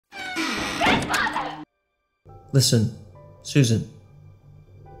Listen, Susan.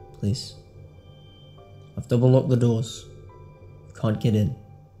 Please. I've double locked the doors. You can't get in.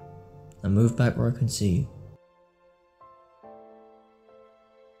 Now move back where I can see you.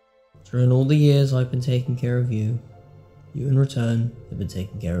 During all the years I've been taking care of you, you in return have been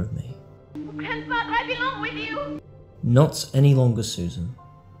taking care of me. Grandfather, I belong with you! Not any longer, Susan.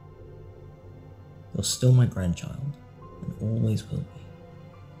 You're still my grandchild, and always will be.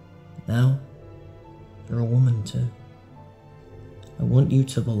 But now, you're a woman too. I want you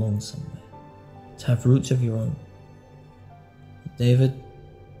to belong somewhere, to have roots of your own. With David,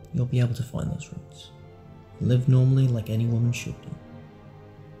 you'll be able to find those roots, and live normally like any woman should do.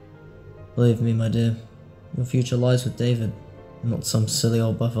 Believe me, my dear, your future lies with David, not some silly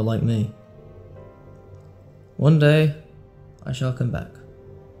old buffer like me. One day, I shall come back.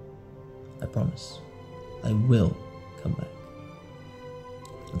 I promise. I will come back.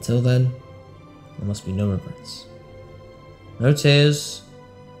 Until then, there must be no regrets. No tears,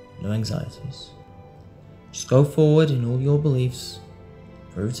 no anxieties. Just go forward in all your beliefs.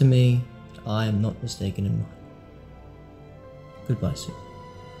 Prove to me that I am not mistaken in mine. Goodbye, Sue.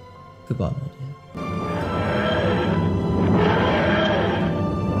 Goodbye, my dear.